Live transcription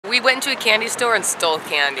We went to a candy store and stole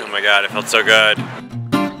candy. Oh my god, it felt so good.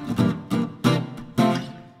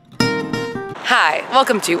 Hi,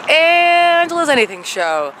 welcome to Angela's Anything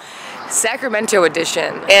Show, Sacramento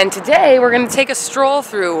edition. And today we're gonna take a stroll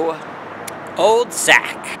through Old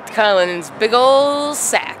Sac. Colin's big old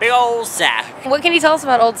sack. Big old Sac. What can you tell us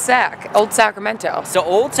about Old Sac? Old Sacramento. So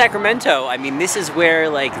Old Sacramento, I mean, this is where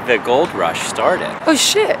like the gold rush started. Oh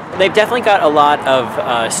shit. They've definitely got a lot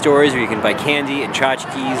of stores where you can buy candy and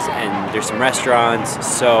tchotchkes, and there's some restaurants.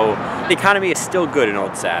 So the economy is still good in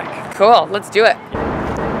Old Sac. Cool, let's do it.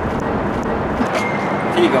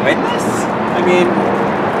 Can you go in this? I mean,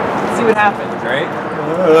 see what happens,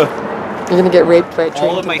 right? You're gonna get raped by a train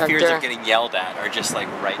All of my conductor. fears of getting yelled at are just like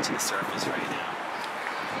right to the surface right now.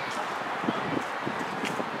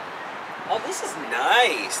 Oh, this is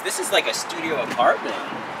nice. This is like a studio apartment.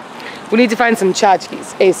 We need to find some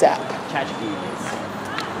tchotchkes ASAP. Tchotchkes.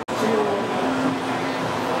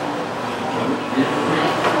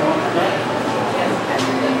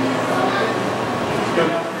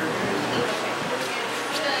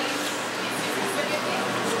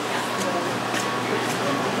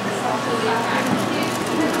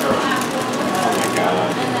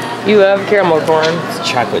 You love caramel corn. It's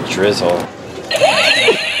chocolate drizzle. So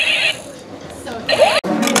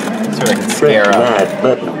I can scare up.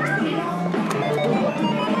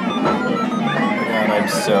 I'm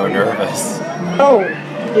so nervous. Oh,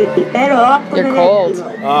 You're cold.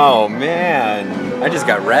 Oh man, I just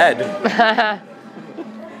got red.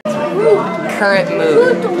 Current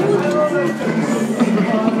mood.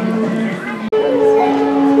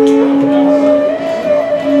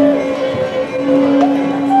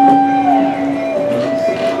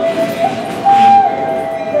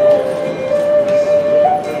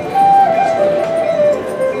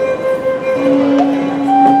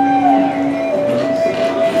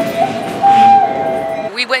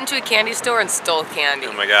 We went to a candy store and stole candy.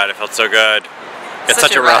 Oh my god, it felt so good. It's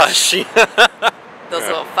such a rush. rush. Those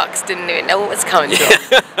little fucks didn't even know what was coming to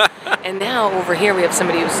them. And now over here we have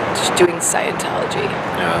somebody who's just doing Scientology.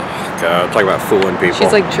 Oh god, talk about fooling people.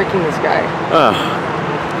 She's like tricking this guy. Oh.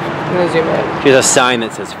 I'm gonna zoom in. She has a sign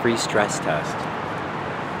that says free stress test.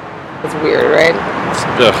 It's weird, right?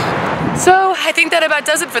 Ugh. So I think that about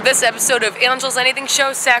does it for this episode of Angela's Anything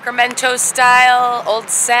Show, Sacramento style, Old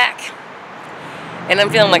Sac. And I'm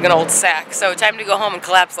feeling like an old sack, so time to go home and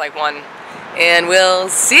collapse like one. And we'll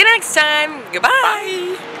see you next time.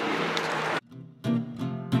 Goodbye.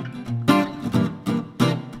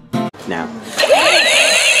 Now.